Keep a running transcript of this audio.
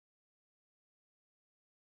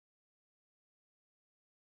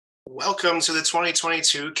Welcome to the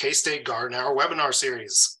 2022 K-State Garden Hour webinar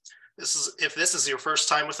series. If this is your first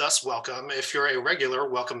time with us, welcome. If you're a regular,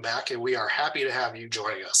 welcome back, and we are happy to have you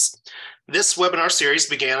joining us. This webinar series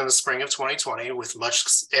began in the spring of 2020 with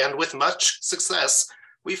much success.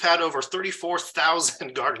 We've had over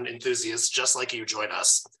 34,000 garden enthusiasts just like you join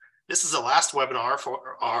us. This is the last webinar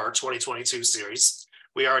for our 2022 series.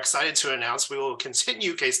 We are excited to announce we will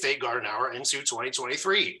continue K-State Garden Hour into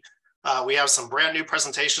 2023. We have some brand new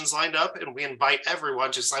presentations lined up, and we invite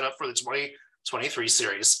everyone to sign up for the 2023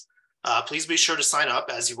 series. Please be sure to sign up,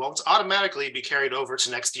 as you won't automatically be carried over to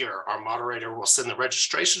next year. Our moderator will send the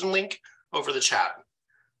registration link over the chat.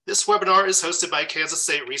 This webinar is hosted by Kansas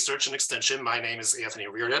State Research and Extension. My name is Anthony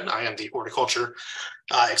Reardon. I am the Horticulture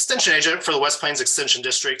Extension Agent for the West Plains Extension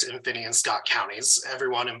District in Finney and Scott counties.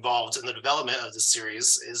 Everyone involved in the development of this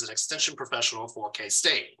series is an extension professional for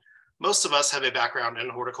K-State. Most of us have a background in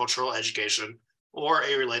horticultural education or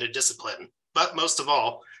a related discipline, but most of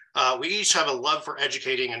all, we each have a love for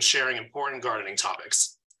educating and sharing important gardening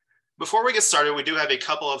topics. Before we get started, we do have a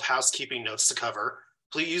couple of housekeeping notes to cover.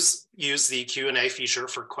 Please use the Q&A feature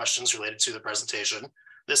for questions related to the presentation.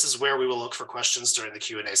 This is where we will look for questions during the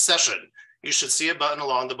Q&A session. You should see a button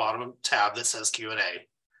along the bottom tab that says Q&A.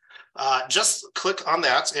 Just click on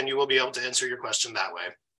that and you will be able to enter your question that way.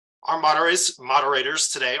 Our moderators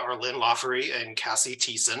today are Lynn Laffery and Cassie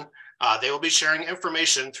Thiessen. They will be sharing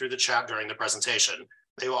information through the chat during the presentation.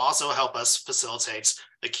 They will also help us facilitate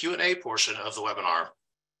the Q&A portion of the webinar.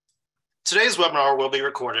 Today's webinar will be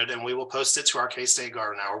recorded and we will post it to our K-State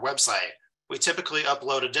Garden Hour website. We typically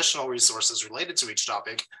upload additional resources related to each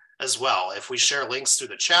topic as well. If we share links through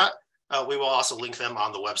the chat, we will also link them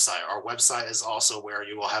on the website. Our website is also where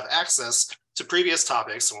you will have access to previous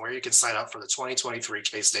topics and where you can sign up for the 2023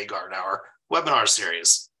 K-State Garden Hour webinar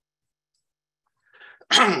series.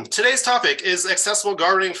 Today's topic is accessible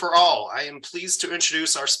gardening for all. I am pleased to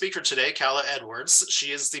introduce our speaker today, Calla Edwards.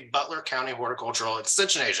 She is the Butler County Horticultural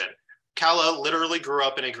Extension Agent. Calla literally grew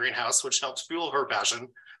up in a greenhouse, which helped fuel her passion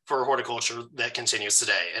for horticulture that continues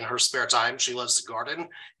today. In her spare time, she loves to garden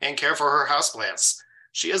and care for her houseplants.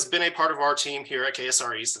 She has been a part of our team here at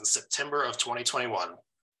KSRE since September of 2021.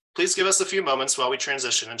 Please give us a few moments while we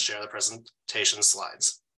transition and share the presentation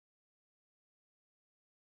slides.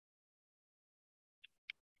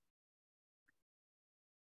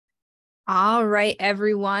 All right,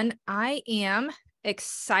 everyone. I am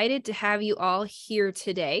excited to have you all here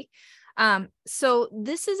today. So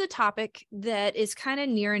this is a topic that is kind of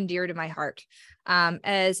near and dear to my heart.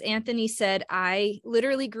 As Anthony said, I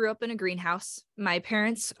literally grew up in a greenhouse. My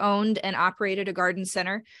parents owned and operated a garden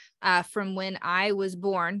center from when I was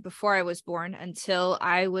born, before I was born, until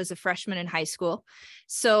I was a freshman in high school.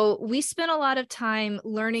 So we spent a lot of time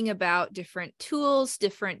learning about different tools,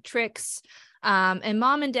 different tricks, and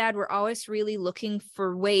mom and dad were always really looking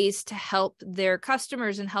for ways to help their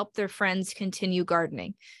customers and help their friends continue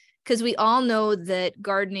gardening. Because we all know that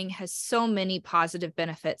gardening has so many positive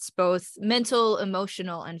benefits, both mental,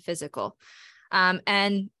 emotional, and physical.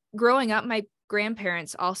 And growing up, my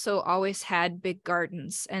grandparents also always had big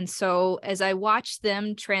gardens. And so as I watched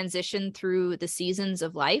them transition through the seasons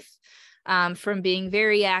of life, from being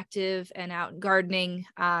very active and out gardening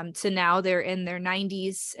to now they're in their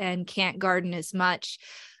 90s and can't garden as much,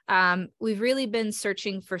 we've really been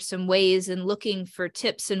searching for some ways and looking for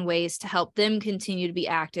tips and ways to help them continue to be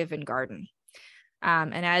active and garden.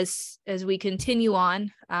 And as we continue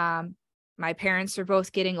on, my parents are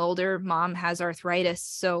both getting older. Mom has arthritis.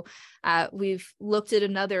 So we've looked at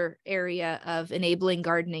another area of enabling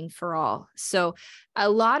gardening for all. So a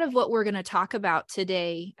lot of what we're going to talk about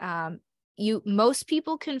today, most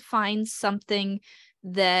people can find something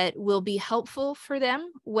that will be helpful for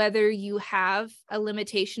them, whether you have a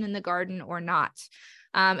limitation in the garden or not.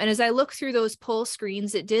 And as I look through those poll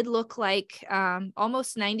screens, it did look like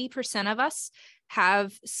almost 90% of us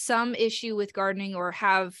have some issue with gardening or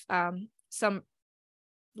have some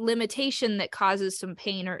limitation that causes some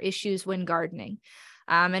pain or issues when gardening.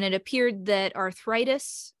 And it appeared that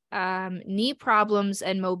arthritis, knee problems,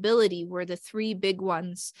 and mobility were the three big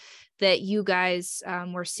ones that you guys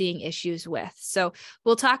were seeing issues with. So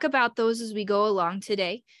we'll talk about those as we go along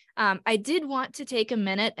today. I did want to take a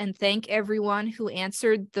minute and thank everyone who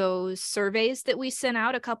answered those surveys that we sent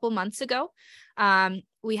out a couple months ago.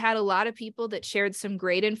 We had a lot of people that shared some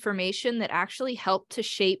great information that actually helped to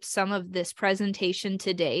shape some of this presentation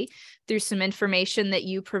today through some information that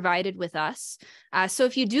you provided with us. So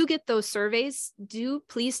if you do get those surveys, do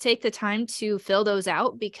please take the time to fill those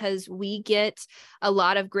out, because we get a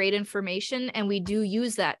lot of great information and we do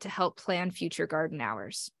use that to help plan future garden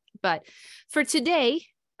hours. But for today,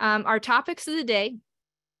 our topics of the day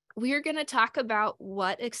we are going to talk about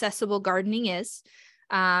what accessible gardening is.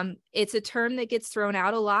 It's a term that gets thrown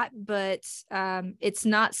out a lot, but it's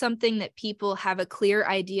not something that people have a clear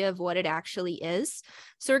idea of what it actually is.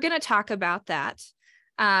 So we're going to talk about that.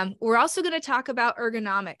 We're also going to talk about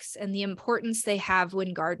ergonomics and the importance they have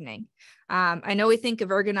when gardening. I know we think of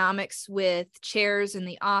ergonomics with chairs in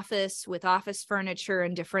the office, with office furniture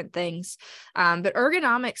and different things, but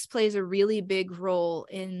ergonomics plays a really big role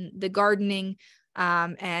in the gardening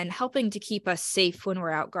and helping to keep us safe when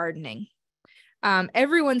we're out gardening.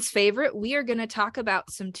 Everyone's favorite, we are going to talk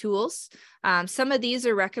about some tools. Some of these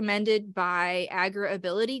are recommended by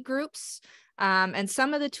agri-ability groups. And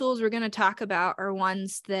some of the tools we're going to talk about are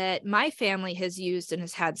ones that my family has used and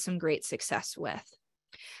has had some great success with.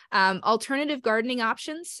 Alternative gardening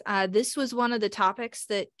options. This was one of the topics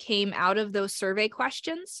that came out of those survey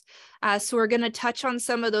questions. So we're going to touch on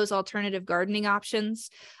some of those alternative gardening options.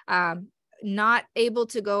 Not able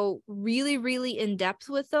to go really in depth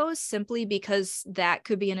with those simply because that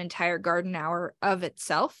could be an entire garden hour of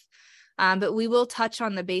itself. But we will touch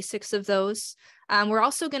on the basics of those. We're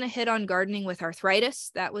also going to hit on gardening with arthritis.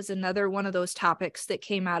 That was another one of those topics that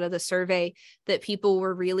came out of the survey that people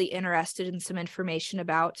were really interested in some information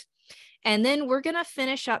about. And then we're going to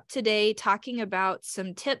finish up today talking about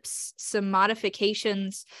some tips, some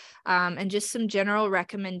modifications, and just some general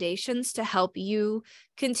recommendations to help you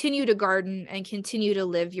continue to garden and continue to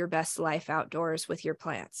live your best life outdoors with your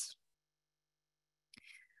plants.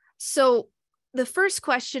 So the first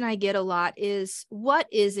question I get a lot is, what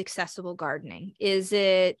is accessible gardening? Is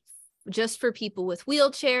it just for people with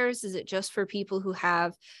wheelchairs? Is it just for people who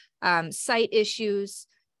have sight issues?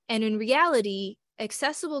 And in reality,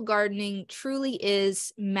 accessible gardening truly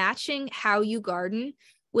is matching how you garden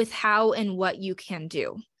with how and what you can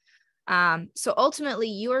do. So ultimately,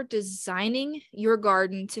 you're designing your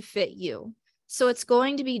garden to fit you. So it's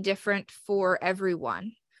going to be different for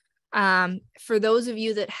everyone. For those of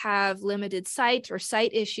you that have limited sight or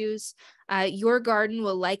sight issues, your garden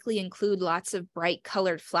will likely include lots of bright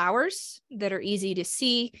colored flowers that are easy to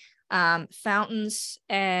see, fountains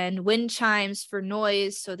and wind chimes for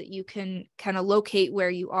noise so that you can kind of locate where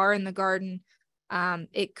you are in the garden.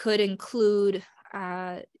 It could include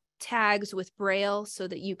tags with Braille so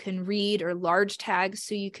that you can read, or large tags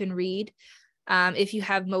so you can read. If you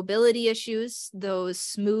have mobility issues, those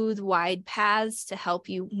smooth, wide paths to help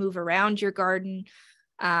you move around your garden,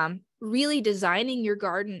 really designing your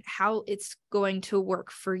garden how it's going to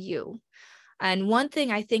work for you. And one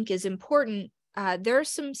thing I think is important, there are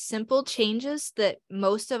some simple changes that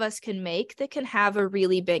most of us can make that can have a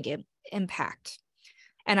really big impact.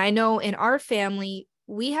 And I know in our family,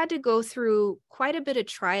 we had to go through quite a bit of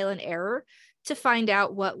trial and error to find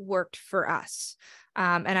out what worked for us.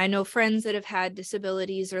 And I know friends that have had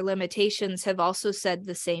disabilities or limitations have also said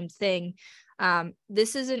the same thing.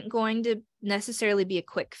 This isn't going to necessarily be a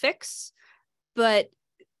quick fix, but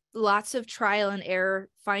lots of trial and error,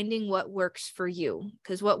 finding what works for you.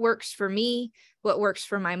 Because what works for me, what works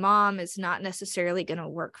for my mom is not necessarily going to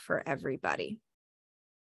work for everybody.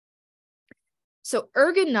 So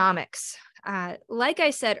ergonomics. Like I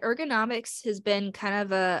said, ergonomics has been kind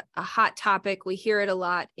of a hot topic. We hear it a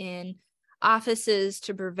lot in offices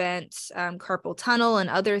to prevent carpal tunnel and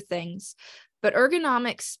other things. But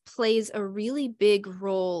ergonomics plays a really big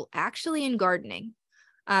role actually in gardening.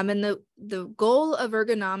 And the goal of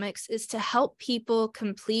ergonomics is to help people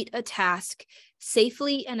complete a task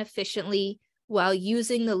safely and efficiently while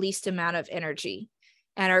using the least amount of energy.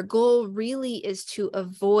 And our goal really is to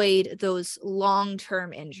avoid those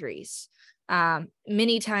long-term injuries.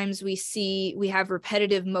 Many times we have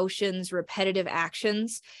repetitive motions, repetitive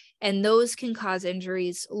actions, and those can cause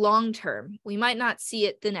injuries long-term. We might not see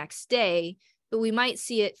it the next day, but we might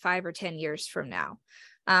see it 5 or 10 years from now.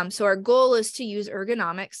 So our goal is to use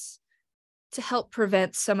ergonomics to help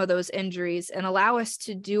prevent some of those injuries and allow us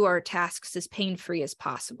to do our tasks as pain-free as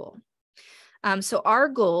possible. So our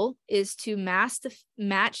goal is to match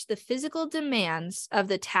the physical demands of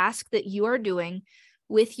the task that you are doing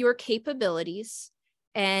with your capabilities,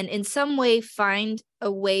 and in some way find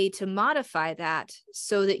a way to modify that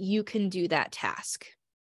so that you can do that task.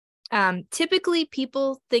 Typically,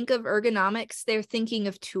 people think of ergonomics, they're thinking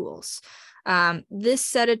of tools. This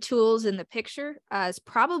set of tools in the picture is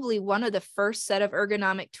probably one of the first set of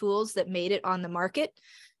ergonomic tools that made it on the market.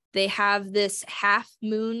 They have this half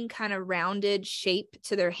moon kind of rounded shape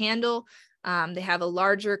to their handle. They have a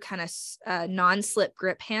larger kind of non-slip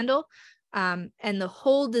grip handle. And the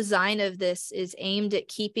whole design of this is aimed at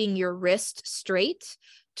keeping your wrist straight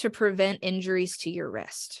to prevent injuries to your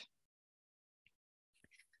wrist.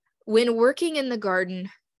 When working in the garden,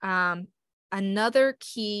 Another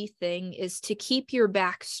key thing is to keep your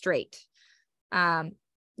back straight.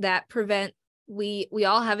 We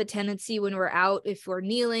all have a tendency when we're out, if we're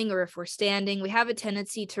kneeling or if we're standing, we have a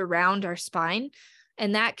tendency to round our spine,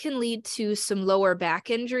 and that can lead to some lower back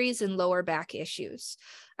injuries and lower back issues.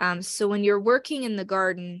 So when you're working in the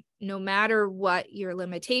garden, no matter what your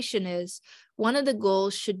limitation is, one of the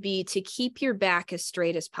goals should be to keep your back as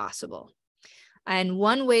straight as possible. And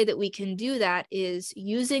one way that we can do that is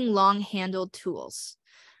using long-handled tools.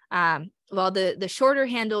 While the shorter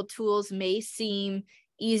handled tools may seem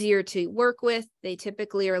easier to work with, they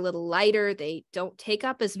typically are a little lighter, they don't take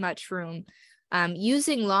up as much room.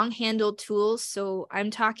 Using long-handled tools, so I'm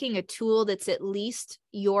talking a tool that's at least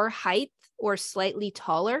your height or slightly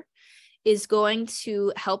taller, is going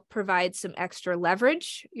to help provide some extra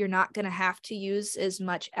leverage. You're not going to have to use as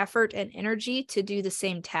much effort and energy to do the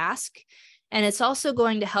same task. And it's also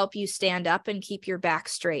going to help you stand up and keep your back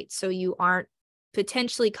straight so you aren't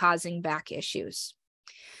potentially causing back issues.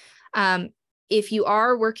 If you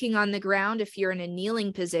are working on the ground, if you're in a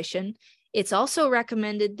kneeling position, it's also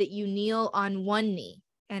recommended that you kneel on one knee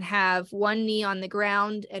and have one knee on the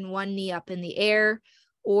ground and one knee up in the air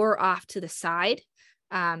or off to the side.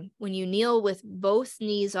 When you kneel with both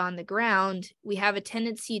knees on the ground, we have a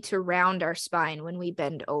tendency to round our spine when we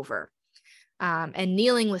bend over. And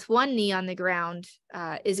kneeling with one knee on the ground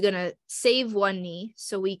is going to save one knee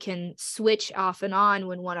so we can switch off and on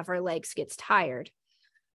when one of our legs gets tired.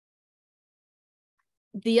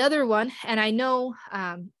 The other one, and I know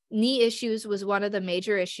knee issues was one of the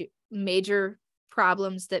major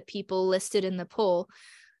problems that people listed in the poll.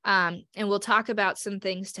 And we'll talk about some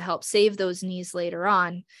things to help save those knees later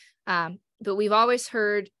on. But we've always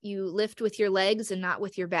heard you lift with your legs and not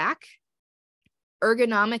with your back.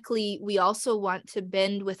 Ergonomically, we also want to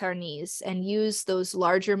bend with our knees and use those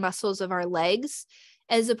larger muscles of our legs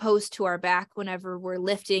as opposed to our back whenever we're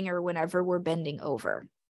lifting or whenever we're bending over.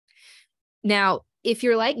 Now, if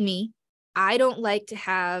you're like me, I don't like to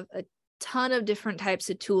have a ton of different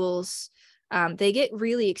types of tools. They get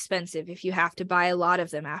really expensive if you have to buy a lot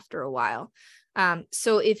of them after a while.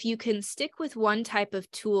 So if you can stick with one type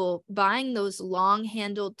of tool, buying those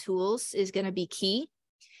long-handled tools is going to be key.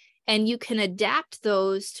 And you can adapt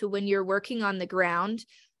those to when you're working on the ground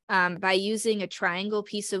by using a triangle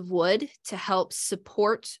piece of wood to help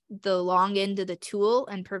support the long end of the tool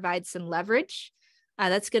and provide some leverage.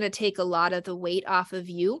 That's going to take a lot of the weight off of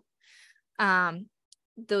you.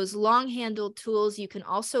 Those long-handled tools, you can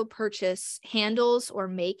also purchase handles or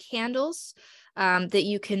make handles that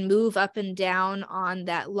you can move up and down on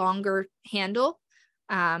that longer handle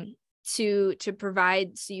to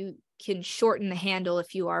provide so you can shorten the handle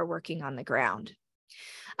if you are working on the ground.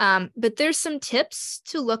 But there's some tips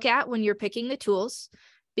to look at when you're picking the tools,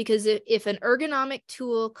 because if an ergonomic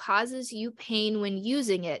tool causes you pain when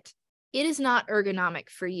using it, it is not ergonomic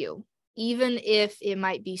for you, even if it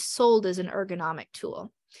might be sold as an ergonomic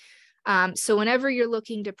tool. So whenever you're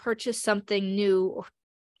looking to purchase something new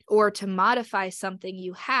or to modify something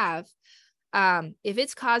you have, if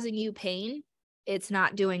it's causing you pain, it's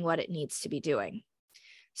not doing what it needs to be doing.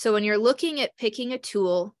 So when you're looking at picking a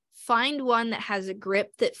tool, find one that has a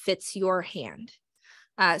grip that fits your hand.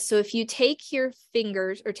 So if you take your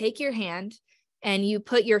fingers or take your hand and you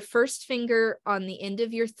put your first finger on the end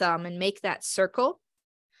of your thumb and make that circle,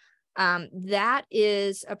 that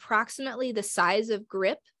is approximately the size of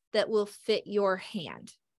grip that will fit your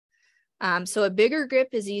hand. So a bigger grip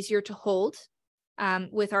is easier to hold.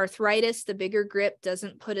 With arthritis, the bigger grip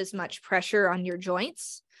doesn't put as much pressure on your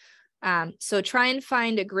joints. So try and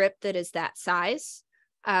find a grip that is that size.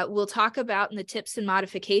 We'll talk about in the tips and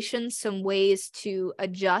modifications some ways to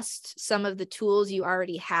adjust some of the tools you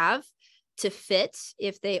already have to fit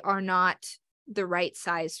if they are not the right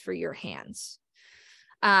size for your hands.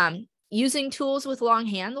 Using tools with long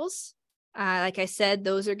handles, like I said,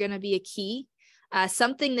 those are going to be a key.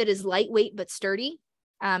 Something that is lightweight but sturdy.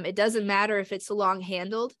 It doesn't matter if it's long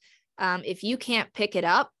handled. If you can't pick it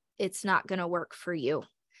up, it's not going to work for you.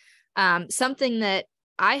 Something that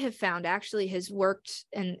I have found actually has worked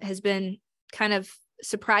and has been kind of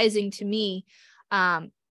surprising to me.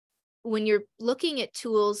 When you're looking at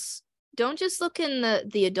tools, don't just look in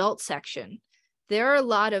the adult section. There are a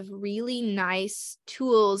lot of really nice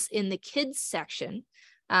tools in the kids section.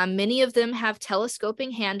 Many of them have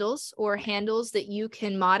telescoping handles or handles that you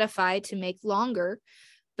can modify to make longer,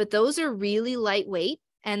 but those are really lightweight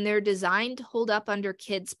and they're designed to hold up under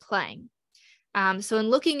kids playing. So in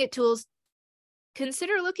looking at tools,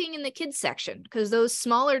 consider looking in the kids section because those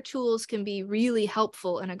smaller tools can be really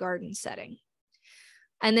helpful in a garden setting.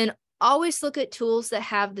 And then always look at tools that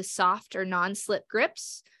have the soft or non-slip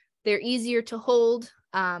grips. They're easier to hold.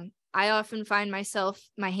 I often find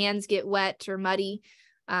my hands get wet or muddy,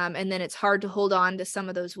 and then it's hard to hold on to some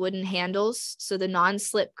of those wooden handles. So the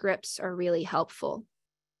non-slip grips are really helpful.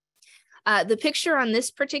 The picture on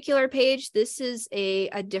this particular page, this is a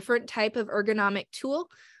different type of ergonomic tool.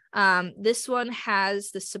 This one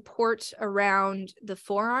has the support around the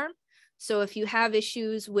forearm. So if you have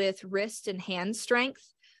issues with wrist and hand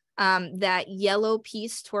strength, that yellow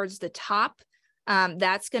piece towards the top,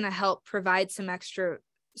 that's going to help provide some extra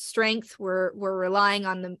strength. We're relying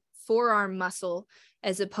on the forearm muscle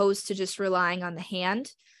as opposed to just relying on the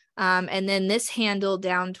hand. And then this handle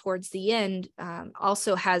down towards the end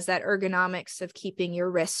also has that ergonomics of keeping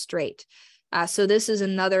your wrist straight. So this is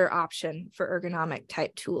another option for ergonomic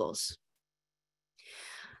type tools.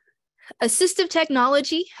 Assistive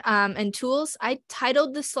technology and tools. I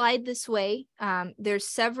titled the slide this way. There's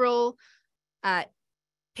several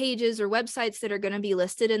pages or websites that are going to be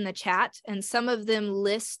listed in the chat, and some of them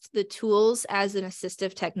list the tools as an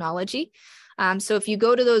assistive technology. So if you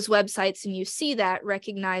go to those websites and you see that,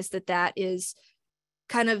 recognize that that is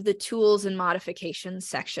kind of the tools and modifications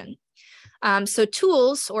section. So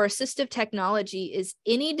tools or assistive technology is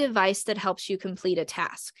any device that helps you complete a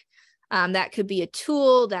task. That could be a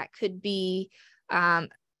tool, that could be a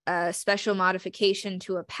special modification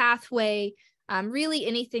to a pathway, really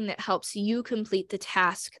anything that helps you complete the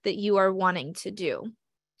task that you are wanting to do.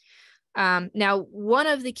 Now, one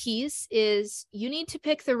of the keys is you need to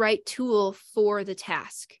pick the right tool for the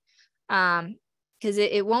task, because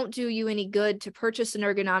it won't do you any good to purchase an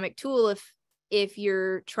ergonomic tool if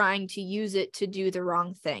you're trying to use it to do the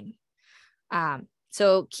wrong thing.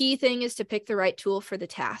 So key thing is to pick the right tool for the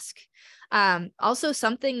task. Also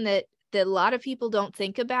something that a lot of people don't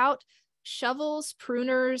think about, shovels,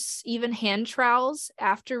 pruners, even hand trowels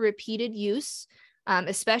after repeated use,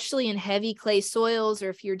 especially in heavy clay soils, or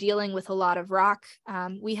if you're dealing with a lot of rock.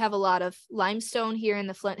 We have a lot of limestone here in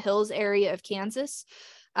the Flint Hills area of Kansas.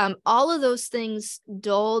 All of those things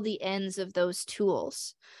dull the ends of those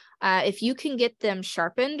tools. If you can get them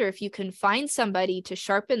sharpened, or if you can find somebody to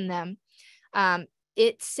sharpen them,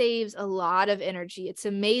 it saves a lot of energy. It's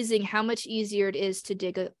amazing how much easier it is to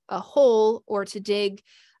dig a hole, or to dig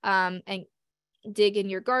and dig in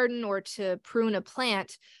your garden, or to prune a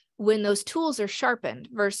plant when those tools are sharpened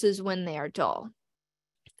versus when they are dull.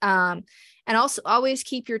 And also always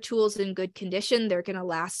keep your tools in good condition. They're going to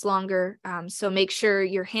last longer. So make sure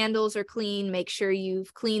your handles are clean. Make sure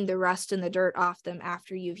you've cleaned the rust and the dirt off them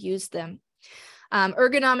after you've used them.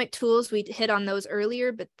 Ergonomic tools, we hit on those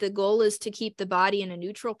earlier, but the goal is to keep the body in a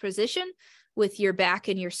neutral position with your back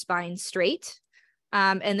and your spine straight.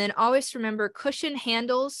 And then always remember, cushion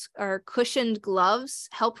handles or cushioned gloves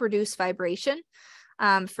help reduce vibration.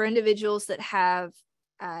 For individuals that have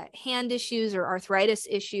hand issues or arthritis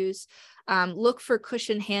issues, look for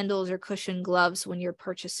cushion handles or cushion gloves when you're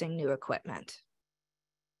purchasing new equipment.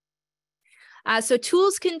 So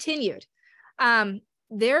tools continued.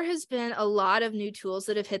 There has been a lot of new tools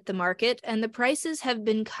that have hit the market, and the prices have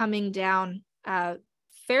been coming down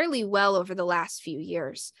fairly well over the last few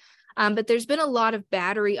years. But there's been a lot of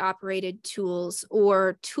battery operated tools,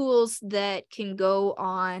 or tools that can go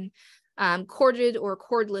on corded or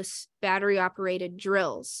cordless battery operated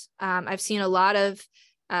drills. I've seen a lot of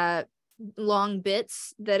long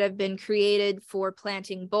bits that have been created for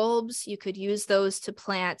planting bulbs. You could use those to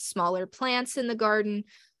plant smaller plants in the garden,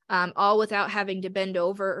 all without having to bend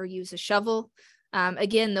over or use a shovel.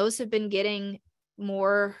 Again, those have been getting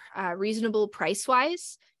more reasonable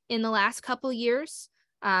price-wise in the last couple years.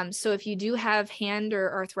 So if you do have hand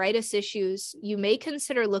or arthritis issues, you may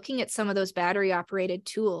consider looking at some of those battery operated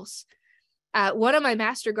tools. One of my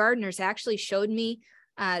master gardeners actually showed me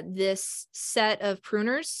this set of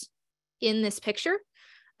pruners in this picture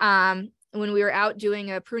when we were out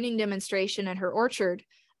doing a pruning demonstration in her orchard.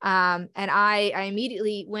 And I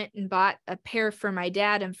immediately went and bought a pair for my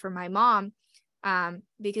dad and for my mom,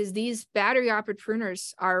 because these battery operated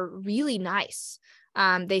pruners are really nice.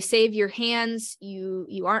 They save your hands.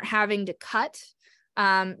 You aren't having to cut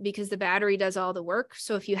because the battery does all the work.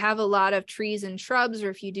 So if you have a lot of trees and shrubs, or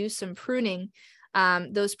if you do some pruning,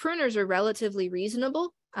 those pruners are relatively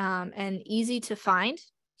reasonable and easy to find.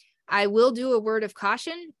 I will do a word of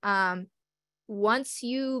caution. Once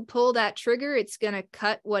you pull that trigger, it's going to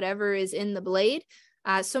cut whatever is in the blade.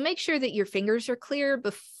 So make sure that your fingers are clear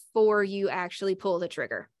before you actually pull the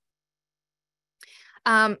trigger.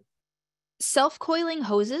 Self-coiling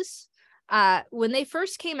hoses. When they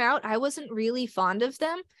first came out, I wasn't really fond of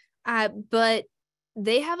them, but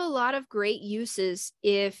They have a lot of great uses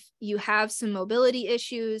if you have some mobility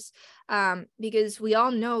issues, because we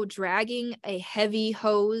all know dragging a heavy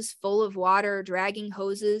hose full of water, dragging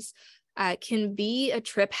hoses can be a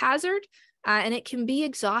trip hazard, and it can be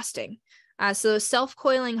exhausting. So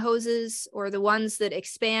self-coiling hoses, or the ones that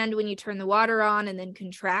expand when you turn the water on and then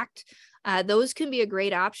contract, those can be a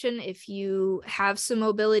great option if you have some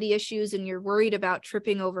mobility issues and you're worried about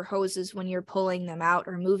tripping over hoses when you're pulling them out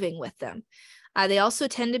or moving with them. They also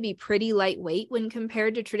tend to be pretty lightweight when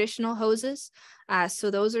compared to traditional hoses. So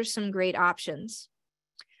those are some great options.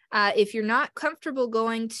 If you're not comfortable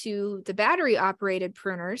going to the battery operated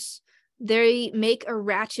pruners, they make a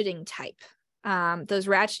ratcheting type. Those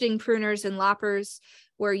ratcheting pruners and loppers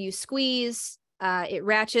where you squeeze, it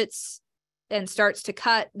ratchets and starts to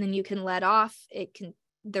cut, and then you can let off.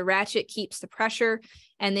 The ratchet keeps the pressure,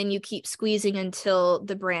 and then you keep squeezing until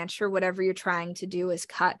the branch or whatever you're trying to do is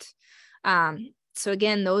cut. So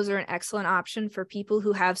again, those are an excellent option for people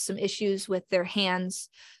who have some issues with their hands.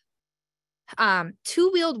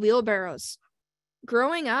 Two-wheeled wheelbarrows.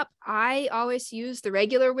 Growing up, I always used the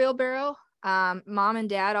regular wheelbarrow. Mom and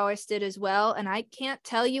dad always did as well. And I can't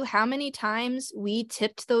tell you how many times we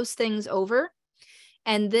tipped those things over.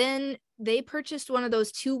 And then they purchased one of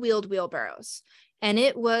those two-wheeled wheelbarrows, and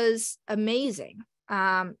it was amazing.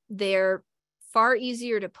 They're far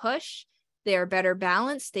easier to push. They're better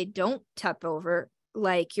balanced. They don't tip over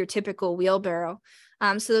like your typical wheelbarrow.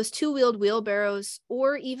 So those two-wheeled wheelbarrows,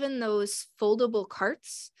 or even those foldable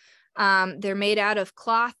carts, they're made out of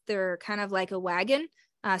cloth. They're kind of like a wagon,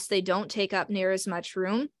 so they don't take up near as much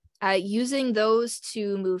room. Using those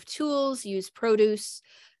to move tools, use produce,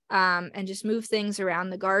 and just move things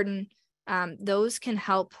around the garden, those can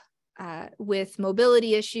help with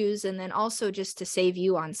mobility issues, and then also just to save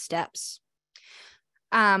you on steps.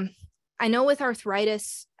 I know with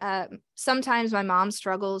arthritis, sometimes my mom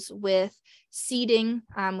struggles with seeding,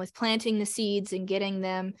 with planting the seeds and getting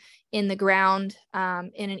them in the ground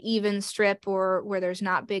in an even strip, or where there's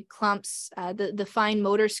not big clumps. The fine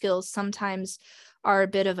motor skills sometimes are a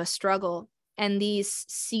bit of a struggle. And these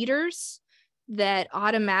seeders that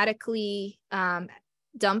automatically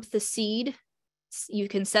dump the seed, you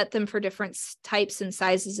can set them for different types and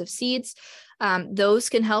sizes of seeds. Those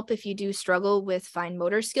can help if you do struggle with fine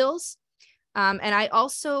motor skills. And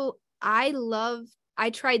I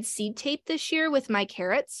tried seed tape this year with my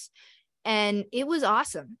carrots, and it was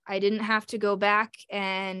awesome. I didn't have to go back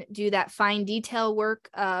and do that fine detail work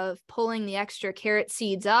of pulling the extra carrot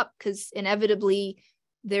seeds up, because inevitably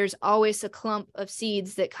there's always a clump of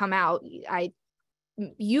seeds that come out.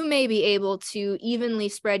 You may be able to evenly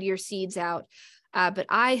spread your seeds out, but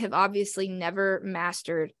I have obviously never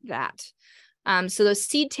mastered that. So those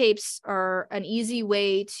seed tapes are an easy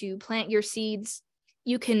way to plant your seeds.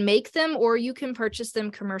 You can make them, or you can purchase them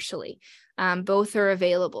commercially. Both are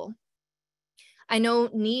available. I know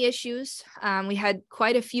knee issues. We had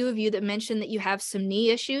quite a few of you that mentioned that you have some knee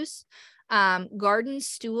issues. Garden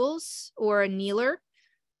stools or a kneeler.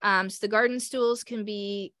 So the garden stools can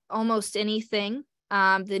be almost anything.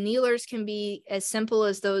 The kneelers can be as simple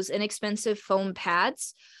as those inexpensive foam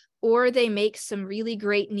pads, or they make some really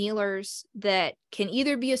great kneelers that can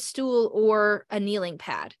either be a stool or a kneeling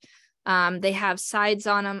pad. They have sides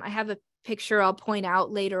on them. I have a picture I'll point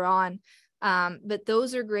out later on. But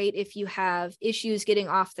those are great if you have issues getting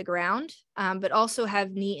off the ground, but also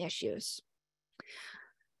have knee issues.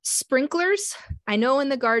 Sprinklers. I know in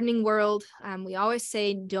the gardening world, we always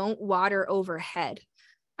say don't water overhead.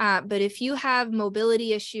 But if you have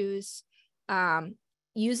mobility issues,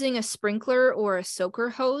 using a sprinkler or a soaker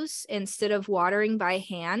hose instead of watering by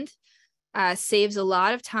hand saves a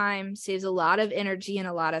lot of time, saves a lot of energy, and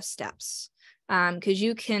a lot of steps. Because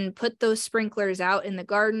you can put those sprinklers out in the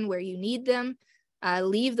garden where you need them,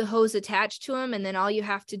 leave the hose attached to them, and then all you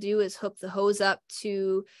have to do is hook the hose up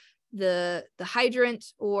to the hydrant,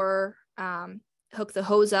 or hook the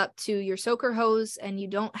hose up to your soaker hose, and you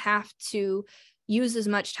don't have to use as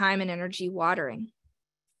much time and energy watering.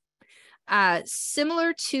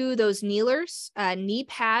 Similar to those kneelers, knee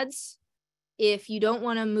pads, if you don't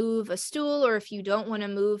want to move a stool, or if you don't want to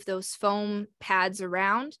move those foam pads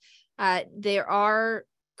around, there are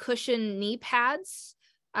cushion knee pads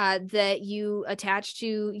that you attach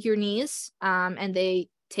to your knees, and they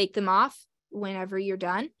take them off whenever you're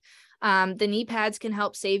done. The knee pads can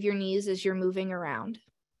help save your knees as you're moving around.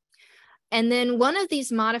 And then one of these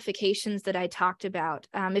modifications that I talked about,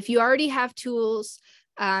 if you already have tools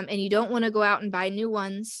and you don't want to go out and buy new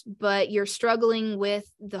ones, but you're struggling with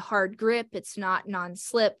the hard grip, it's not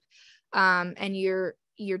non-slip, and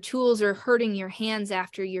your tools are hurting your hands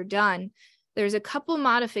after you're done, there's a couple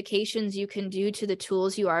modifications you can do to the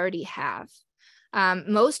tools you already have.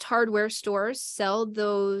 Most hardware stores sell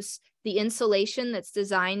the insulation that's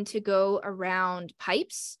designed to go around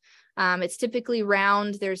pipes. It's typically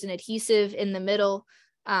round. There's an adhesive in the middle,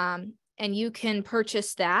 and you can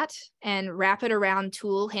purchase that and wrap it around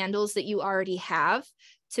tool handles that you already have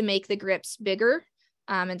to make the grips bigger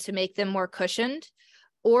and to make them more cushioned.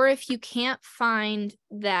 Or if you can't find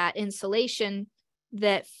that insulation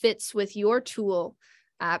that fits with your tool,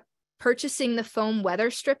 purchasing the foam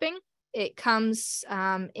weather stripping. It comes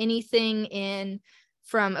anything in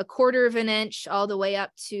from 1/4 of an inch all the way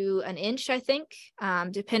up to an inch, I think,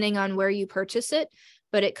 depending on where you purchase it.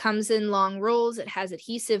 But it comes in long rolls. It has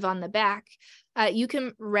adhesive on the back. You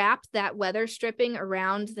can wrap that weather stripping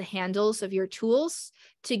around the handles of your tools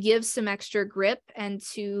to give some extra grip and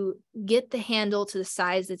to get the handle to the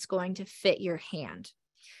size that's going to fit your hand.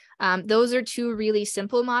 Those are two really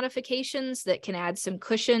simple modifications that can add some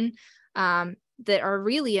cushion that are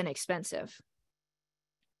really inexpensive.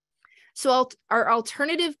 So our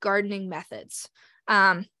alternative gardening methods.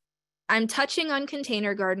 I'm touching on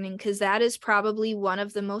container gardening because that is probably one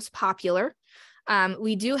of the most popular.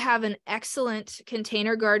 We do have an excellent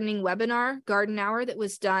container gardening webinar, Garden Hour, that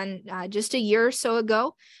was done just a year or so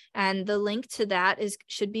ago. And the link to that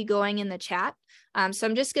should be going in the chat. So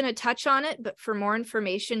I'm just going to touch on it, but for more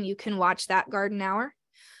information, you can watch that Garden Hour.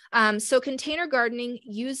 So container gardening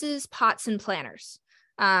uses pots and planters.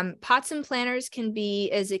 Pots and planters can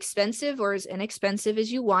be as expensive or as inexpensive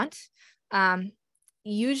as you want.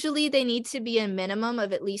 Usually they need to be a minimum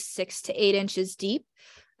of at least 6 to 8 inches deep.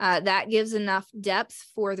 That gives enough depth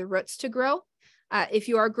for the roots to grow. If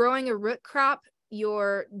you are growing a root crop,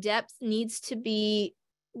 your depth needs to be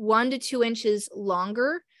 1 to 2 inches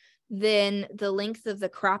longer than the length of the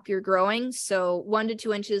crop you're growing. So 1 to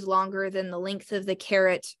 2 inches longer than the length of the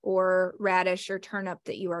carrot or radish or turnip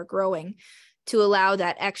that you are growing to allow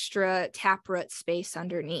that extra taproot space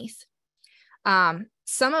underneath.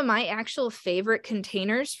 Some of my actual favorite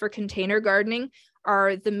containers for container gardening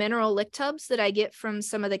are the mineral lick tubs that I get from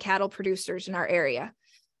some of the cattle producers in our area.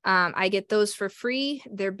 I get those for free.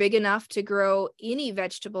 They're big enough to grow any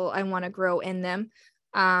vegetable I want to grow in them.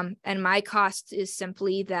 And my cost is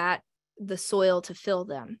simply the soil to fill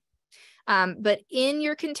them. But in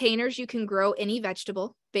your containers, you can grow any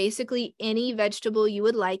vegetable. Basically, any vegetable you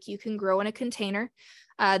would like, you can grow in a container.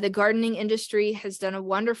 The gardening industry has done a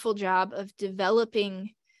wonderful job of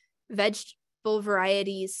developing vegetable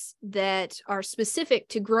varieties that are specific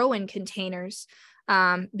to grow in containers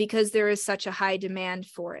because there is such a high demand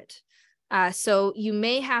for it. So you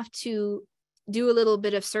may have to do a little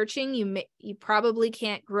bit of searching. You probably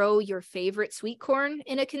can't grow your favorite sweet corn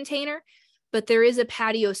in a container, but there is a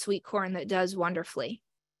patio sweet corn that does wonderfully.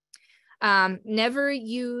 Never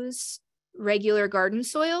use regular garden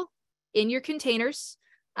soil in your containers.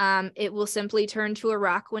 It will simply turn to a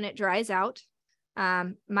rock when it dries out.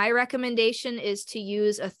 My recommendation is to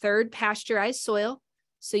use a 1/3 pasteurized soil.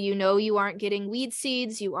 So you know you aren't getting weed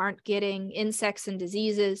seeds, you aren't getting insects and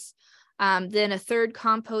diseases. Then a 1/3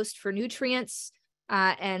 compost for nutrients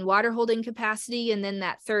and water holding capacity. And then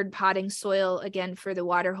that 1/3 potting soil again for the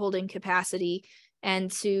water holding capacity.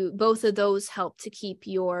 And both of those help to keep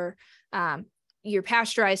your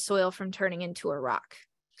pasteurized soil from turning into a rock.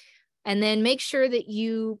 And then make sure that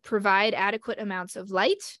you provide adequate amounts of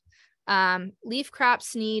light. Leaf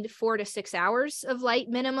crops need 4 to 6 hours of light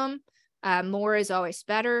minimum. More is always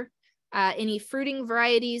better. Any fruiting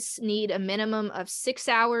varieties need a minimum of 6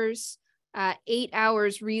 hours. 8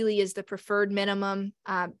 hours really is the preferred minimum.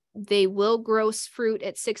 They will grow fruit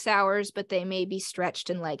at 6 hours, but they may be stretched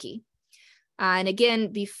and leggy. And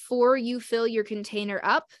again, before you fill your container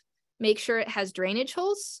up, make sure it has drainage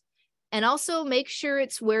holes. And also make sure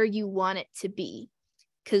it's where you want it to be.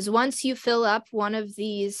 Because once you fill up one of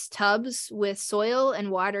these tubs with soil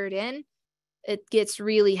and water it in, it gets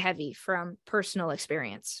really heavy from personal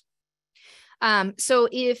experience. So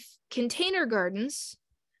if container gardens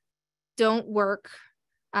don't work,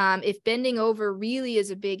 if bending over really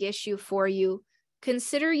is a big issue for you,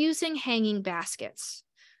 consider using hanging baskets.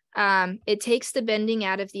 It takes the bending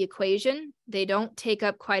out of the equation. They don't take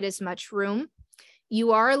up quite as much room.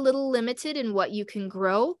 You are a little limited in what you can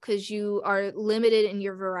grow because you are limited in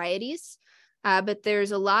your varieties, but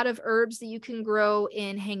there's a lot of herbs that you can grow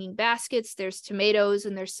in hanging baskets. There's tomatoes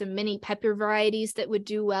and there's some mini pepper varieties that would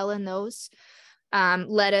do well in those,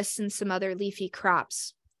 lettuce and some other leafy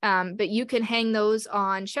crops. But you can hang those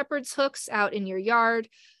on shepherd's hooks out in your yard,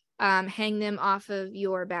 hang them off of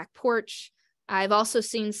your back porch. I've also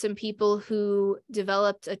seen some people who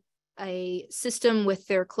developed a system with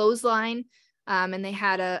their clothesline And they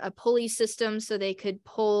had a pulley system so they could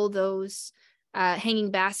pull those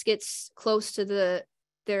hanging baskets close to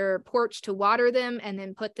their porch to water them and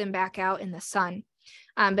then put them back out in the sun.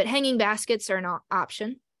 But hanging baskets are an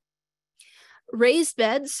option. Raised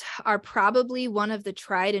beds are probably one of the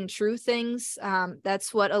tried and true things.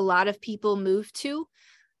 That's what a lot of people move to.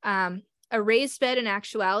 A raised bed in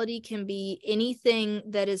actuality can be anything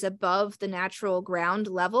that is above the natural ground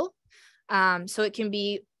level. So it can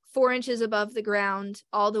be 4 inches above the ground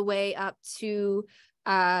all the way up to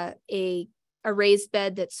a raised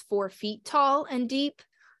bed that's 4 feet tall and deep.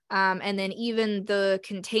 And then even the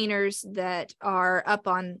containers that are up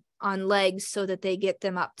on legs so that they get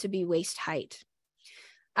them up to be waist height.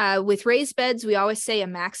 With raised beds, we always say a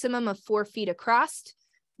maximum of 4 feet across.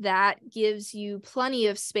 That gives you plenty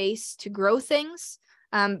of space to grow things.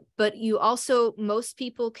 But most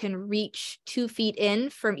people can reach 2 feet in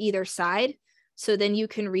from either side. So then you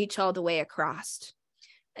can reach all the way across.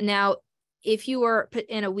 Now, if you are put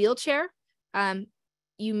in a wheelchair,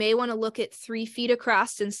 you may want to look at 3 feet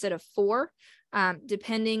across instead of 4,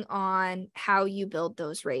 depending on how you build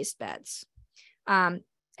those raised beds.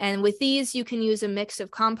 And with these, you can use a mix of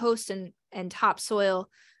compost and topsoil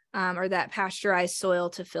or that pasteurized soil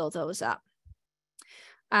to fill those up.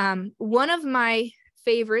 One of my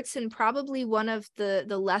favorites and probably one of the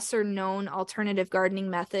lesser known alternative gardening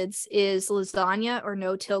methods is lasagna or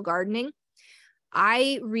no-till gardening.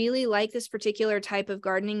 I really like this particular type of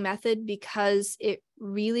gardening method because it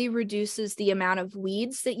really reduces the amount of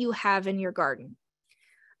weeds that you have in your garden.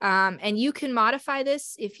 And you can modify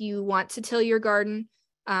this if you want to till your garden.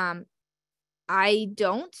 I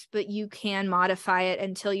don't, but you can modify it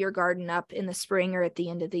and till your garden up in the spring or at the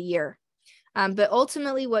end of the year. But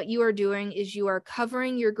ultimately what you are doing is you are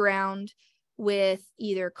covering your ground with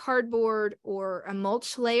either cardboard or a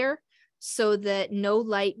mulch layer so that no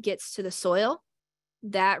light gets to the soil.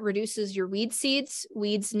 That reduces your weed seeds.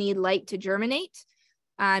 Weeds need light to germinate.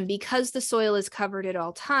 Because the soil is covered at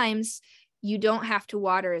all times, you don't have to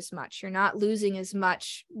water as much. You're not losing as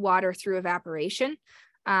much water through evaporation.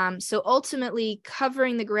 So ultimately,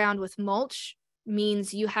 covering the ground with mulch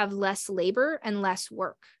means you have less labor and less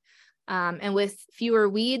work. And with fewer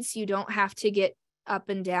weeds, you don't have to get up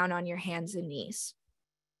and down on your hands and knees.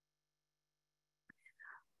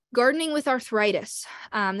 Gardening with arthritis.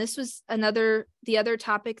 This was the other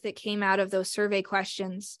topic that came out of those survey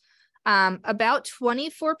questions. About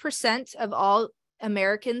 24% of all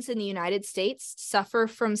Americans in the United States suffer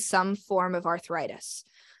from some form of arthritis.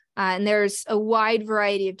 And there's a wide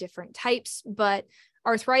variety of different types, but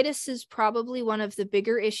arthritis is probably one of the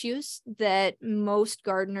bigger issues that most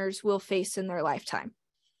gardeners will face in their lifetime.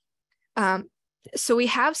 So we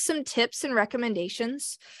have some tips and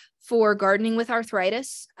recommendations for gardening with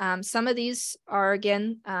arthritis. Some of these are,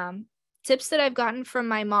 again, tips that I've gotten from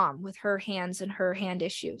my mom with her hands and her hand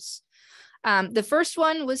issues. The first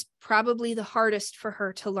one was probably the hardest for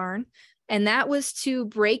her to learn, and that was to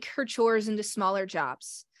break her chores into smaller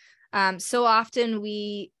jobs. So often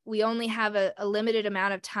we only have a limited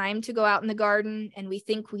amount of time to go out in the garden, and we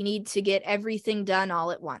think we need to get everything done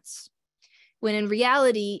all at once. When in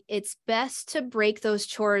reality, it's best to break those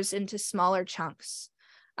chores into smaller chunks.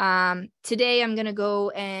 Today I'm going to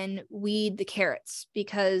go and weed the carrots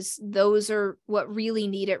because those are what really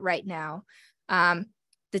need it right now.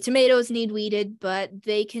 The tomatoes need weeded, but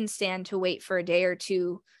they can stand to wait for a day or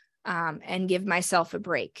two and give myself a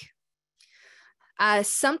break.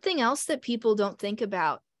 Something else that people don't think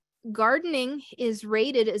about, gardening is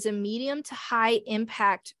rated as a medium to high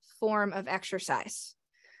impact form of exercise.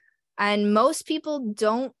 And most people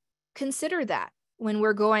don't consider that when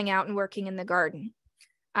we're going out and working in the garden.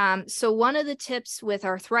 So one of the tips with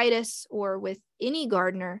arthritis or with any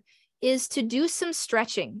gardener is to do some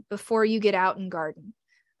stretching before you get out and garden.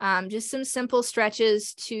 Just some simple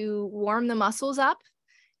stretches to warm the muscles up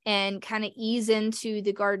and kind of ease into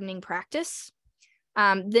the gardening practice.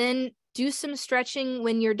 Then do some stretching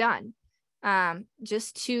when you're done,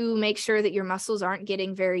 just to make sure that your muscles aren't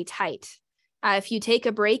getting very tight. If you take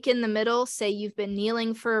a break in the middle, say you've been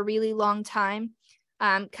kneeling for a really long time,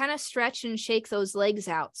 kind of stretch and shake those legs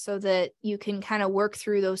out so that you can kind of work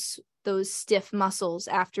through those stiff muscles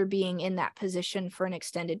after being in that position for an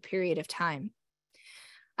extended period of time.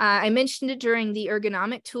 I mentioned it during the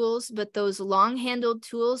ergonomic tools, but those long-handled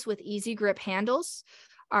tools with easy grip handles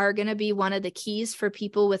are going to be one of the keys for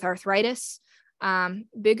people with arthritis.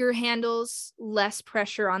 Bigger handles, less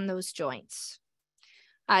pressure on those joints.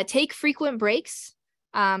 Take frequent breaks.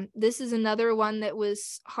 This is another one that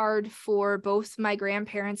was hard for both my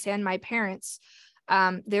grandparents and my parents.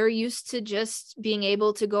 They're used to just being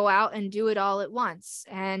able to go out and do it all at once.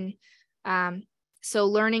 And So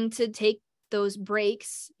learning to take those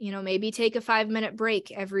breaks, maybe take a 5-minute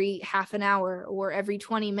break every half an hour or every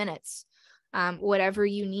 20 minutes, whatever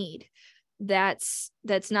you need. That's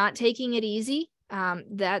not taking it easy.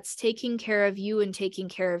 That's taking care of you and taking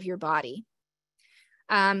care of your body.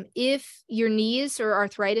 If your knees or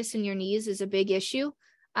arthritis in your knees is a big issue,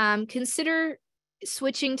 consider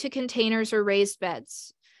switching to containers or raised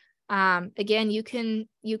beds. Again, you can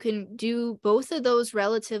do both of those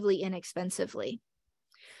relatively inexpensively.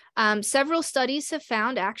 Several studies have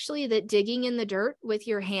found actually that digging in the dirt with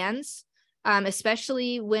your hands,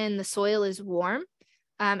 especially when the soil is warm,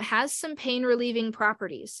 has some pain relieving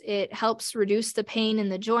properties. It helps reduce the pain in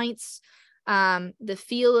the joints. The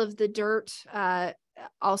feel of the dirt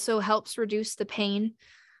also helps reduce the pain.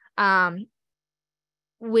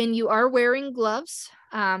 When you are wearing gloves,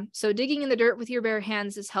 so digging in the dirt with your bare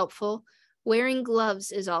hands is helpful. Wearing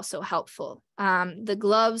gloves is also helpful. The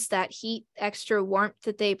gloves, that heat, extra warmth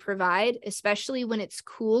that they provide, especially when it's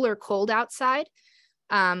cool or cold outside,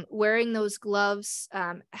 wearing those gloves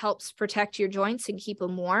helps protect your joints and keep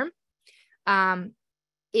them warm.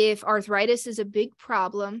 If arthritis is a big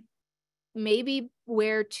problem, maybe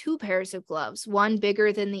wear 2 pairs of gloves, one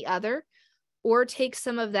bigger than the other, or take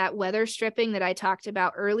some of that weather stripping that I talked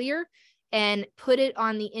about earlier and put it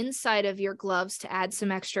on the inside of your gloves to add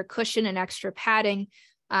some extra cushion and extra padding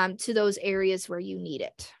to those areas where you need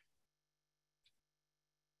it.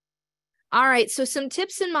 All right, so some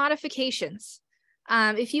tips and modifications.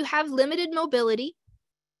 If you have limited mobility,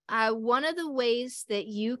 one of the ways that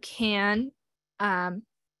you can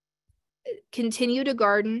continue to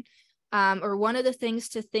garden, or one of the things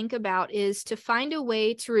to think about, is to find a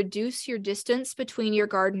way to reduce your distance between your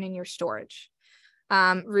garden and your storage.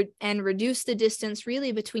 And reduce the distance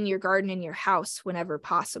really between your garden and your house whenever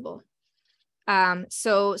possible.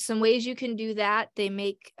 So some ways you can do that, they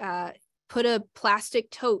put a plastic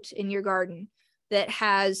tote in your garden that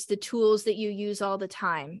has the tools that you use all the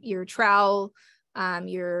time, your trowel,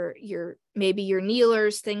 maybe your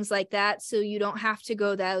kneelers, things like that, so you don't have to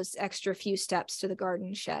go those extra few steps to the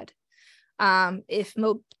garden shed. If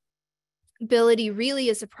mobility really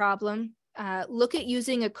is a problem, look at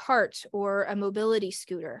using a cart or a mobility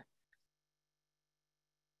scooter.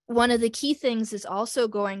 One of the key things is also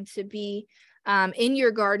going to be in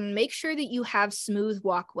your garden, make sure that you have smooth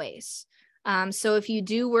walkways. So if you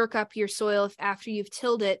do work up your soil after you've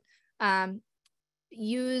tilled it,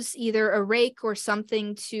 use either a rake or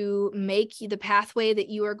something to make the pathway that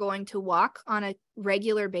you are going to walk on a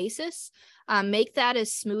regular basis. Make that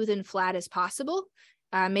as smooth and flat as possible.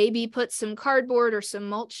 Maybe put some cardboard or some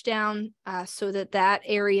mulch down so that that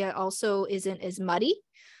area also isn't as muddy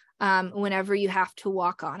whenever you have to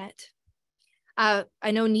walk on it.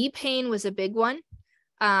 I know knee pain was a big one.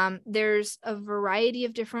 There's a variety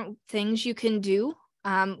of different things you can do.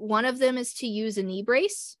 One of them is to use a knee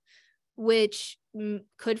brace, which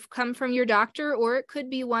could come from your doctor, or it could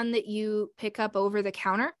be one that you pick up over the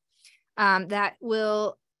counter. That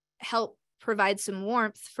will help provide some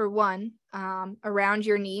warmth, for one, around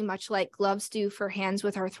your knee, much like gloves do for hands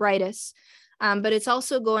with arthritis. But it's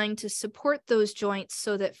also going to support those joints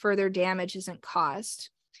so that further damage isn't caused.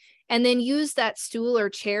 And then use that stool or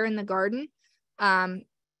chair in the garden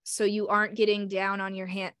so you aren't getting down on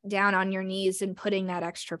your knees and putting that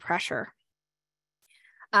extra pressure.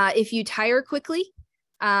 If you tire quickly,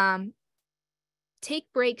 take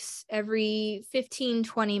breaks every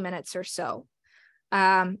 15-20 minutes or so.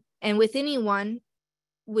 And with anyone,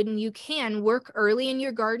 when you can, work early in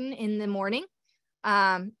your garden in the morning,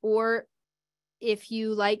 or if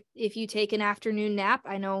you take an afternoon nap.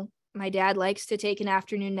 I know my dad likes to take an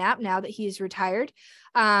afternoon nap now that he's retired.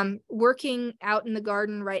 Working out in the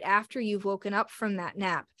garden right after you've woken up from that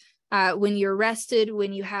nap, when you're rested,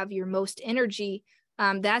 when you have your most energy,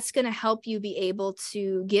 that's going to help you be able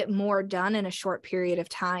to get more done in a short period of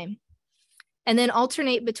time. And then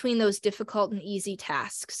alternate between those difficult and easy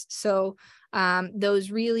tasks. So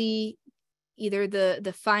those really either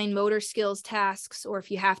the fine motor skills tasks, or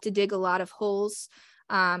if you have to dig a lot of holes,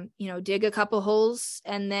 dig a couple holes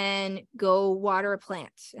and then go water a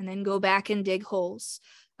plant and then go back and dig holes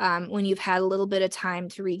when you've had a little bit of time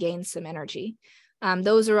to regain some energy.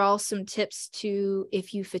 Those are all some tips to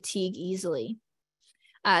if you fatigue easily.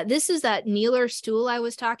 This is that kneeler stool I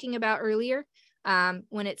was talking about earlier.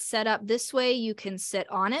 When it's set up this way, you can sit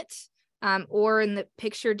on it, or in the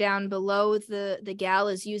picture down below, the gal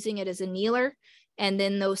is using it as a kneeler, and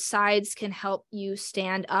then those sides can help you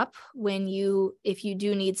stand up if you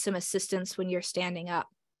do need some assistance when you're standing up.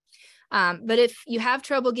 But if you have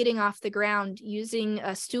trouble getting off the ground, using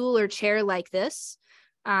a stool or chair like this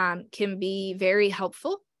can be very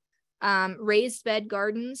helpful. Raised bed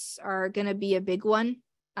gardens are going to be a big one.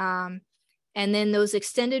 And then those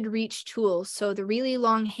extended reach tools. So the really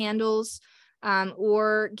long handles,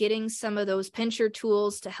 or getting some of those pincher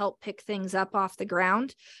tools to help pick things up off the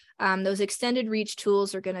ground. Those extended reach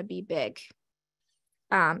tools are going to be big.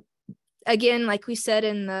 Again, like we said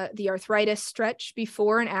in the arthritis stretch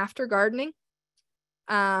before and after gardening,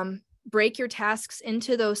 break your tasks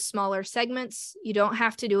into those smaller segments. You don't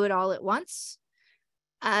have to do it all at once.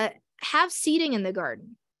 Have seating in the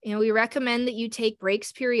garden. We recommend that you take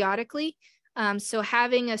breaks periodically. So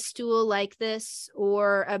having a stool like this,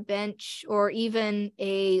 or a bench, or even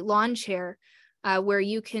a lawn chair, where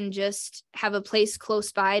you can just have a place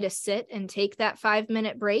close by to sit and take that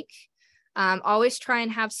 5-minute break. Always try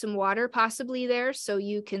and have some water possibly there so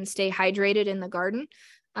you can stay hydrated in the garden.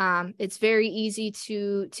 It's very easy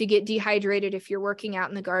to get dehydrated if you're working out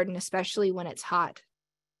in the garden, especially when it's hot.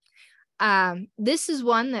 This is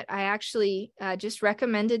one that I actually just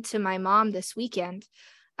recommended to my mom this weekend.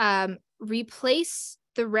 Replace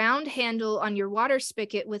the round handle on your water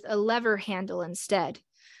spigot with a lever handle instead.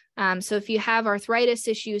 So if you have arthritis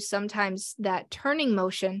issues, sometimes that turning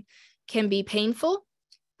motion can be painful.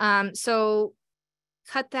 So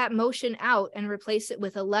cut that motion out and replace it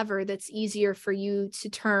with a lever that's easier for you to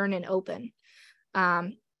turn and open.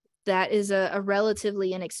 That is a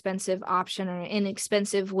relatively inexpensive option, or an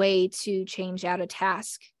inexpensive way to change out a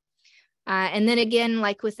task. And then again,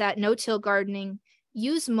 like with that no-till gardening,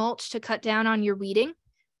 use mulch to cut down on your weeding.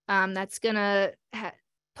 That's going to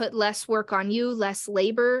put less work on you, less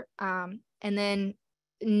labor, and then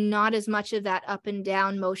not as much of that up and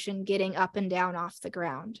down motion getting up and down off the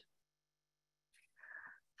ground.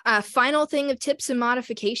 Final thing of tips and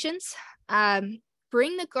modifications,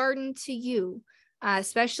 bring the garden to you,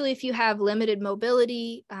 especially if you have limited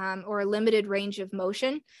mobility or a limited range of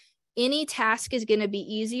motion. Any task is going to be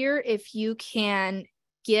easier if you can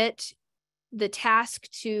get the task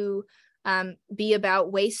to be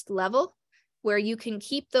about waist level, where you can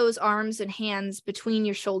keep those arms and hands between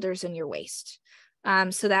your shoulders and your waist.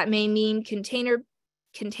 So that may mean container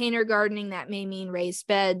gardening, that may mean raised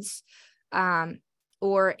beds,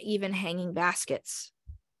 or even hanging baskets.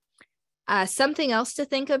 Something else to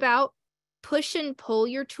think about, push and pull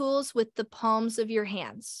your tools with the palms of your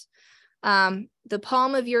hands. The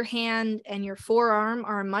palm of your hand and your forearm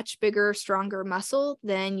are a much bigger, stronger muscle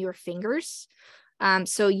than your fingers.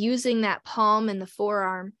 So using that palm and the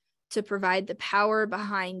forearm to provide the power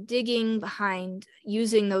behind digging, behind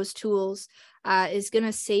using those tools, is going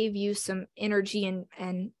to save you some energy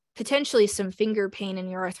and potentially some finger pain in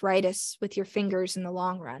your arthritis with your fingers in the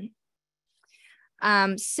long run.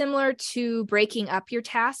 Similar to breaking up your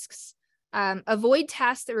tasks, avoid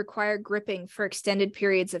tasks that require gripping for extended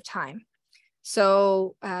periods of time.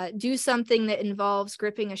 So do something that involves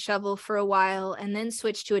gripping a shovel for a while and then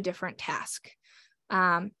switch to a different task.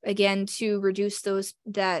 Again, to reduce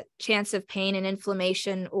that chance of pain and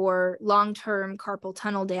inflammation or long-term carpal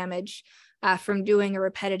tunnel damage from doing a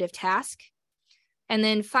repetitive task. And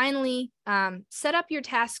then finally, set up your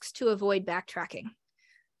tasks to avoid backtracking.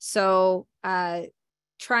 So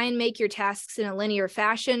try and make your tasks in a linear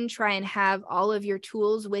fashion. Try and have all of your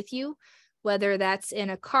tools with you, whether that's in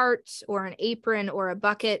a cart or an apron or a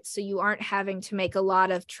bucket, so you aren't having to make a lot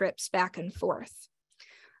of trips back and forth.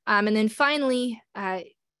 And then finally,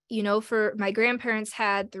 for my grandparents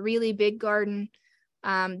had the really big garden.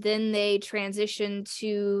 Then they transitioned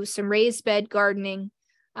to some raised bed gardening.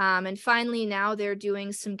 And finally, now they're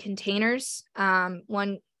doing some containers.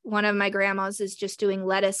 One of my grandmas is just doing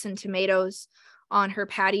lettuce and tomatoes on her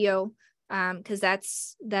patio, because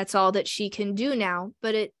that's all that she can do now,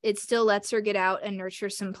 but it still lets her get out and nurture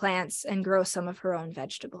some plants and grow some of her own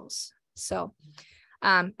vegetables. So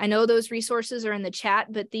I know those resources are in the chat,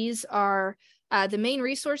 but these are the main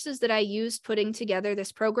resources that I used putting together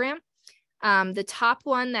this program. The top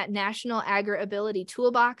one, that National Agri-Ability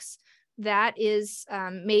Toolbox, that is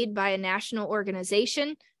made by a national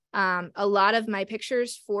organization. A lot of my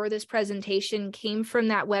pictures for this presentation came from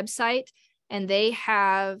that website, and they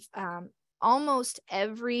have almost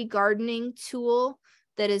every gardening tool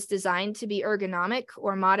that is designed to be ergonomic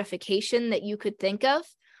or modification that you could think of.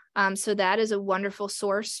 So that is a wonderful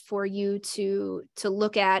source for you to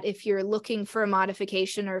look at if you're looking for a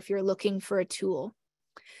modification or if you're looking for a tool.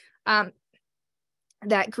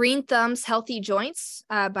 That Green Thumbs Healthy Joints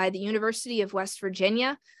by the University of West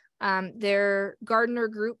Virginia, their gardener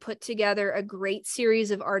group put together a great series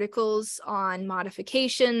of articles on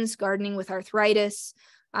modifications, gardening with arthritis,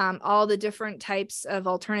 all the different types of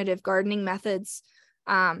alternative gardening methods.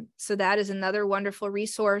 So that is another wonderful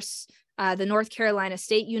resource. The North Carolina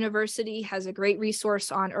State University has a great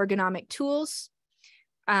resource on ergonomic tools.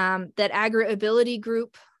 That Agri-Ability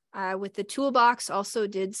group with the toolbox also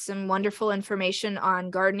did some wonderful information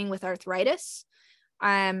on gardening with arthritis.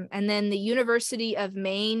 And then the University of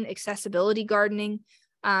Maine Accessibility Gardening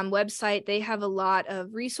website, they have a lot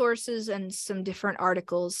of resources and some different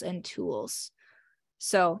articles and tools.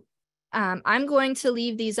 So I'm going to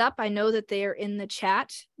leave these up. I know that they are in the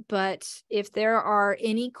chat, but if there are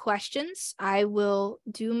any questions, I will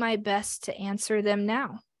do my best to answer them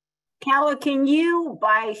now. Calla, can you,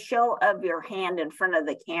 by show of your hand in front of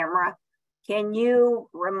the camera, can you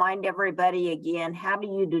remind everybody again, how do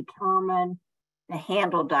you determine the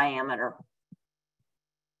handle diameter?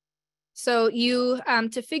 So you,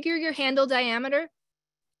 to figure your handle diameter,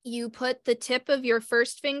 you put the tip of your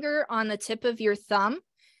first finger on the tip of your thumb,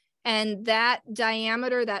 and that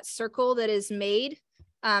diameter, that circle that is made,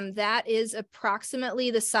 that is approximately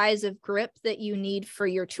the size of grip that you need for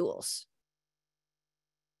your tools.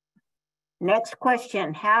 Next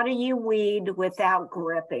question, how do you weed without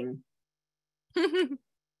gripping?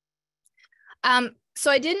 So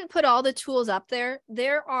I didn't put all the tools up there.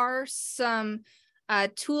 There are some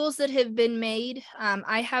tools that have been made.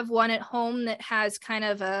 I have one at home that has kind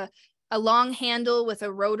of a long handle with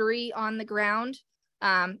a rotary on the ground.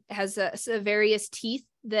 It has various teeth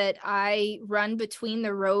that I run between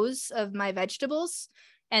the rows of my vegetables,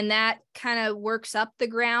 and that kind of works up the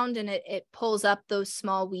ground and it pulls up those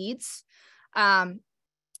small weeds.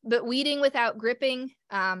 But weeding without gripping,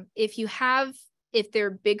 if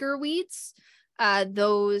they're bigger weeds,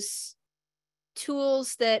 those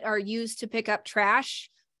tools that are used to pick up trash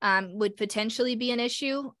would potentially be an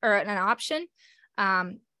issue or an option.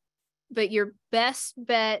 But your best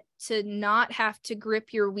bet to not have to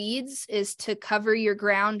grip your weeds is to cover your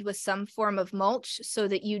ground with some form of mulch so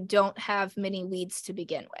that you don't have many weeds to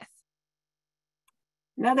begin with.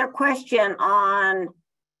 Another question on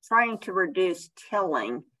trying to reduce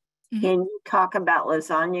tilling. Mm-hmm. Can you talk about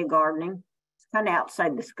lasagna gardening? It's kind of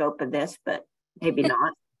outside the scope of this, but maybe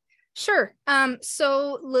not. Sure.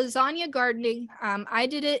 So lasagna gardening, I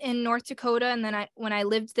did it in North Dakota, and then when I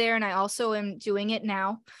lived there, and I also am doing it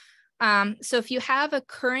now. So if you have a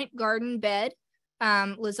current garden bed,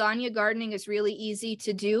 lasagna gardening is really easy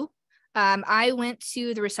to do. I went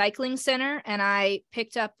to the recycling center and I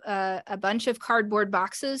picked up a bunch of cardboard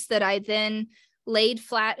boxes that I then laid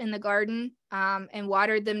flat in the garden and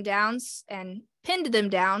watered them down and pinned them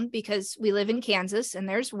down because we live in Kansas and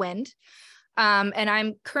there's wind. And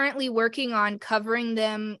I'm currently working on covering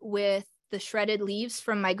them with the shredded leaves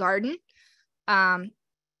from my garden.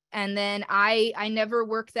 And then I never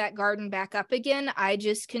work that garden back up again. I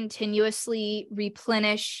just continuously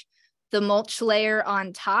replenish the mulch layer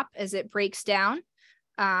on top as it breaks down.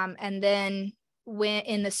 And then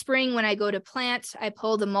in the spring, when I go to plant, I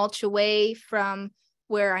pull the mulch away from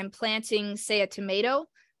where I'm planting, say, a tomato,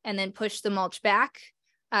 and then push the mulch back.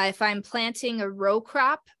 If I'm planting a row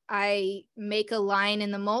crop, I make a line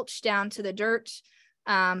in the mulch down to the dirt,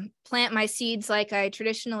 plant my seeds like I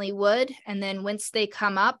traditionally would, and then once they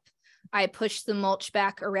come up, I push the mulch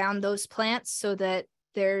back around those plants so that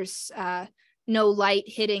there's no light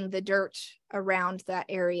hitting the dirt around that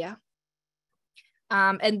area.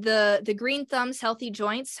 And the Green Thumbs Healthy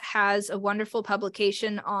Joints has a wonderful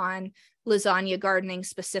publication on lasagna gardening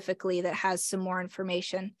specifically that has some more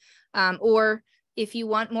information. Or if you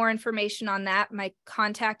want more information on that, my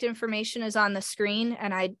contact information is on the screen,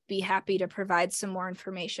 and I'd be happy to provide some more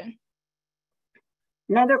information.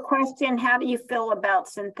 Another question, how do you feel about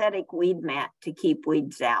synthetic weed mat to keep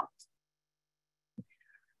weeds out?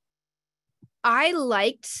 I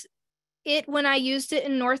liked it when I used it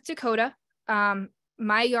in North Dakota.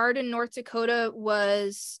 My yard in North Dakota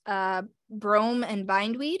was brome and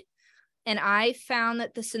bindweed, and I found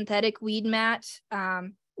that the synthetic weed mat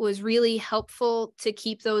was really helpful to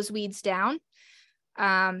keep those weeds down.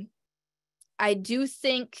 I do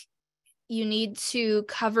think you need to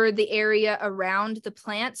cover the area around the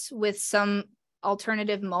plants with some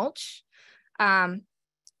alternative mulch.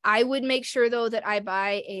 I would make sure, though, that I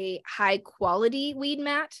buy a high quality weed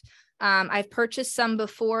mat. I've purchased some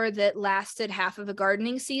before that lasted half of a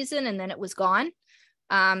gardening season and then it was gone.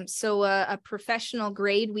 So a professional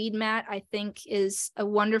grade weed mat, I think, is a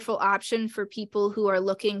wonderful option for people who are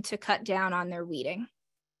looking to cut down on their weeding.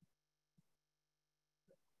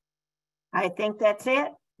 I think that's it.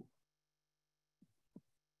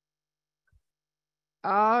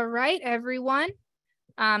 All right, everyone.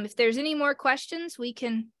 If there's any more questions, we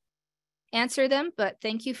can answer them, but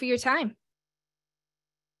thank you for your time.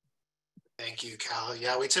 Thank you, Cal.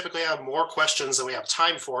 Yeah, we typically have more questions than we have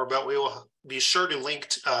time for, but we will be sure to link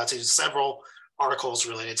to several articles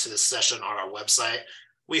related to this session on our website.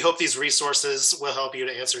 We hope these resources will help you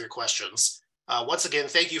to answer your questions. Once again,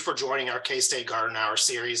 thank you for joining our K-State Garden Hour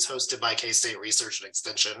series hosted by K-State Research and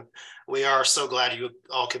Extension. We are so glad you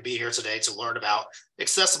all could be here today to learn about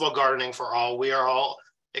accessible gardening for all. We are all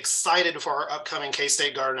excited for our upcoming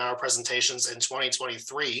K-State Garden Hour presentations in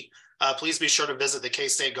 2023. Please be sure to visit the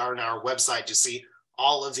K-State Garden Hour website to see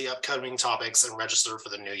all of the upcoming topics and register for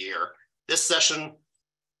the new year. This session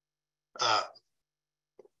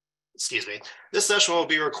will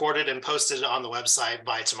be recorded and posted on the website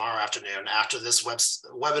by tomorrow afternoon. After this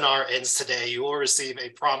webinar ends today, you will receive a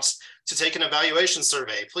prompt to take an evaluation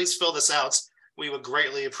survey. Please fill this out. We would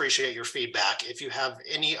greatly appreciate your feedback. If you have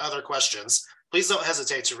any other questions, please don't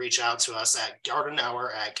hesitate to reach out to us at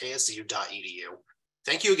gardenhour@ksu.edu.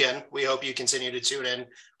 Thank you again. We hope you continue to tune in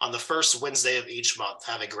on the first Wednesday of each month.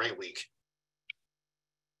 Have a great week.